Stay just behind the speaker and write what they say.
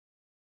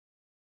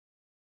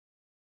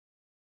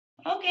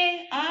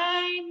Okay,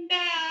 I'm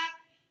back.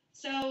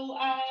 So,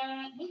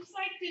 looks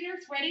like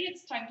dinner's ready.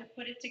 It's time to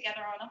put it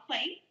together on a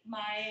plate.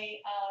 My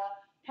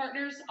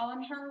partner's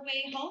on her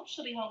way home.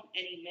 She'll be home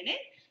any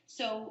minute.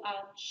 So,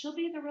 she'll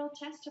be the real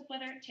test of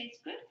whether it tastes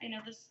good. I know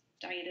this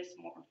diet is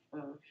more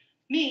for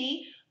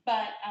me,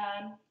 but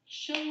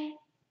she'll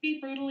be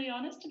brutally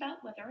honest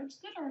about whether it's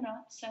good or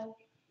not. So,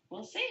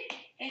 we'll see.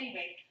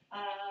 Anyway,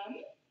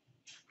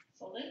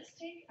 so let's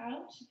take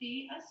out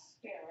the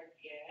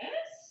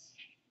asparagus.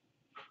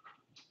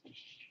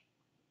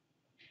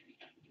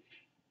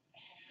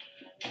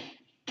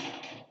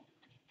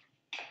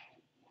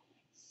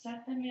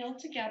 Set the meal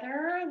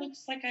together.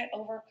 Looks like I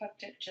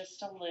overcooked it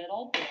just a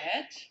little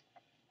bit,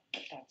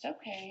 but that's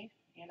okay.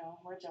 You know,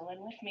 we're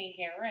dealing with me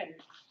here, and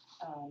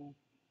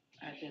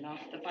I've been off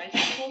the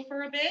bicycle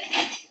for a bit.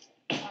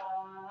 How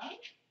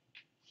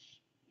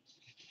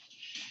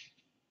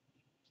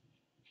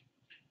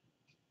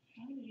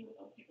do you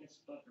open this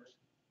booger?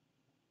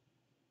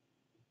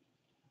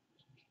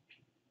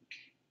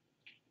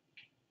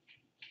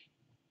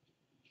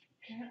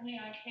 Apparently,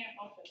 I can't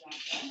open that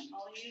one.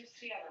 I'll use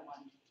the other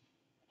one.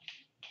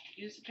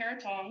 Use a pair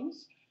of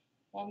tongs.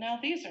 Well, now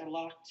these are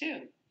locked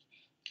too.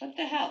 What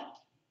the hell?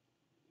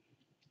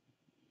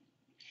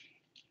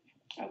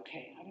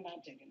 Okay, I'm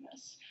not digging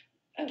this.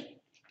 Oh.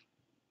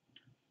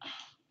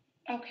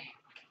 Okay.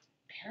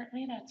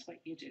 Apparently that's what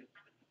you do.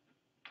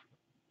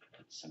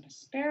 Put some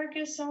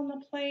asparagus on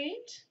the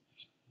plate.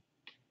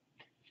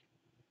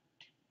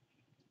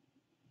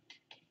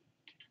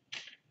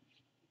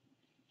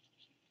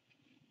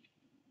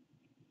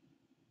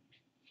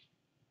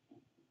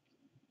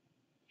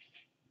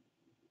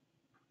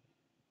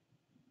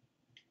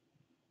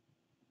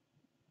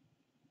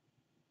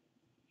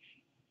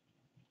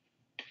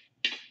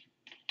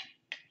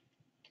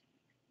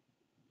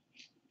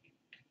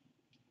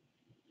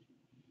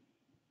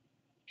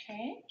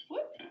 Okay,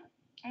 whoop,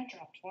 I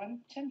dropped one.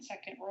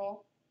 10-second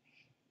rule.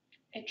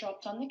 It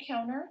dropped on the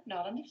counter,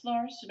 not on the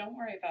floor, so don't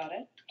worry about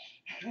it.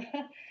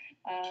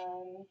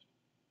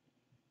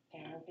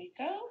 There we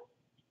go.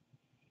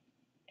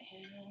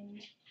 And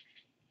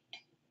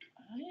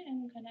I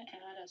am going to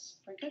add a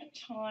sprig of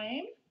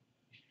thyme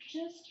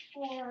just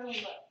for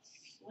looks.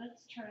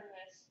 Let's turn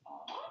this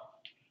off.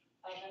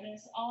 Oven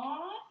is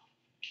off.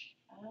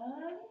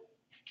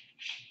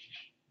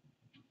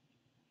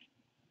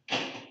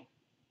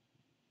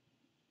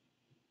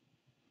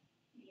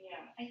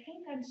 Yeah, I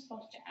think I'm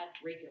supposed to add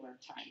regular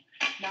thyme,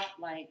 not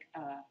like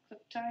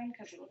cooked thyme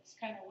because it looks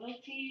kind of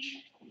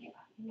wilty.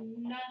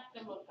 Not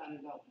the look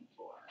I'm going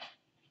for.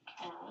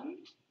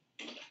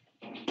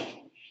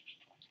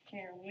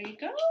 Here we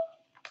go.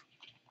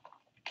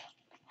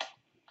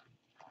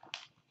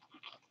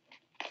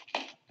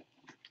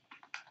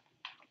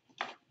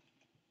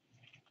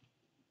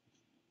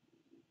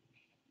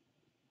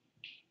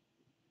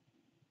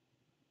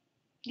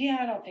 Yeah,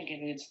 I don't think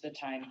it needs the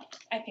thyme.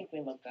 I think we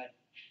look good.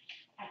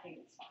 I think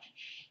it's fine.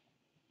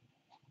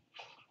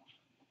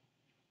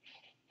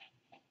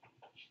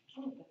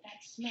 Oh, but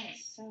that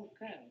smells so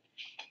good.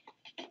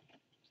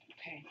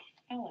 Okay,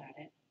 I'll add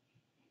it.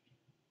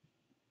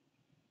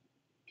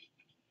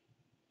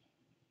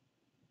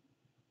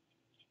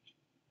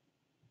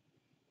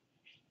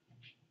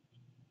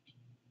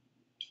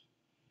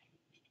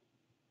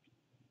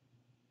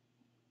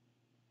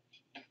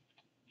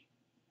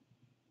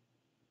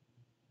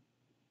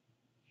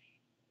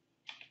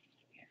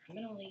 Here, I'm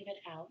going to leave it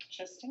out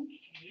just in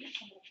case.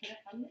 I'm going to put it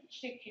on the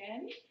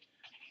chicken.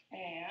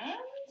 And,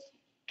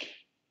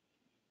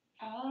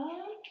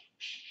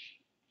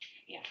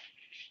 yeah.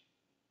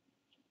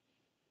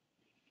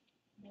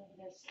 Move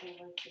this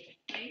over to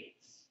the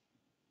plates.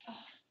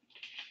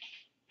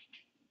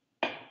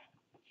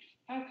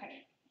 Okay.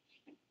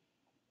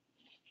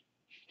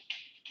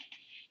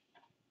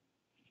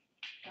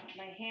 Got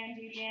my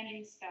handy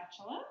dandy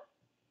spatula.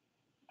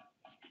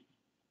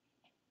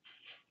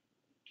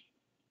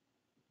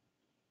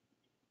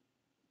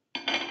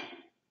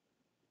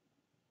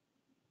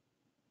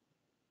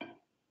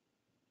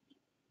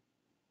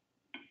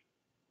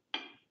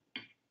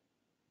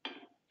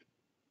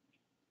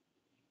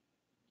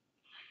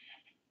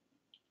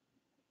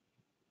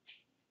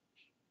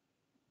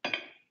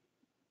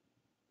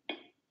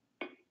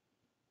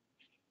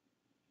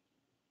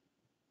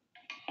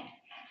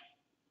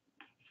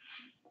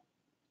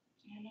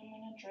 And I'm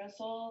going to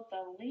drizzle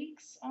the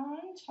leeks on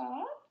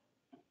top.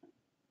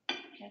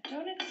 I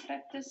don't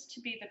expect this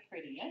to be the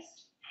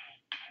prettiest,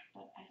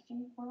 but I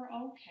think we're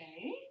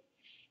okay.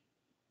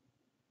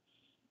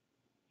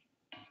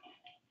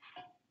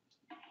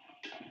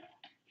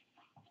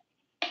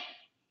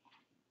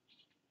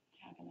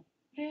 Having a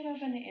bit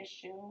of an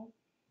issue.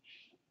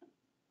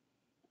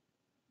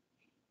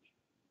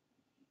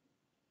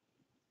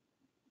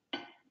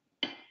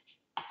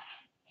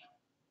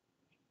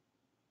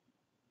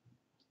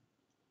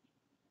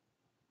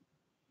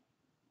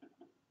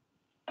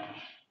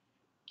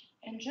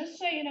 And just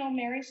so you know,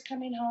 Mary's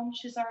coming home.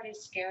 She's already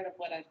scared of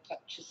what I've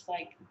cooked. She's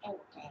like, oh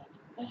God,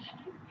 what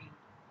happened to me?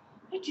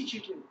 What did you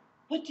do?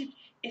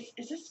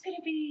 Is this gonna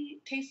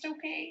taste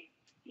okay?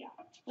 Yeah.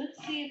 Let's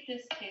see if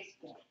this tastes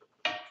good.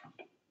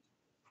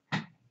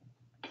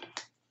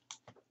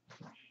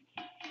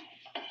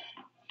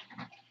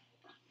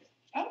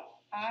 Oh,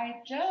 I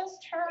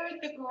just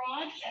heard the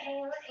garage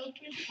door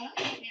open up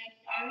and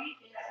Mari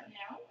is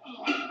now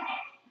home.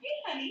 Hey,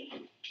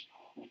 honey.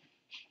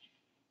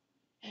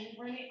 And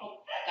we're gonna,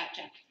 oh,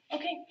 gotcha.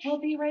 Okay,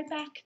 we'll be right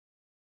back.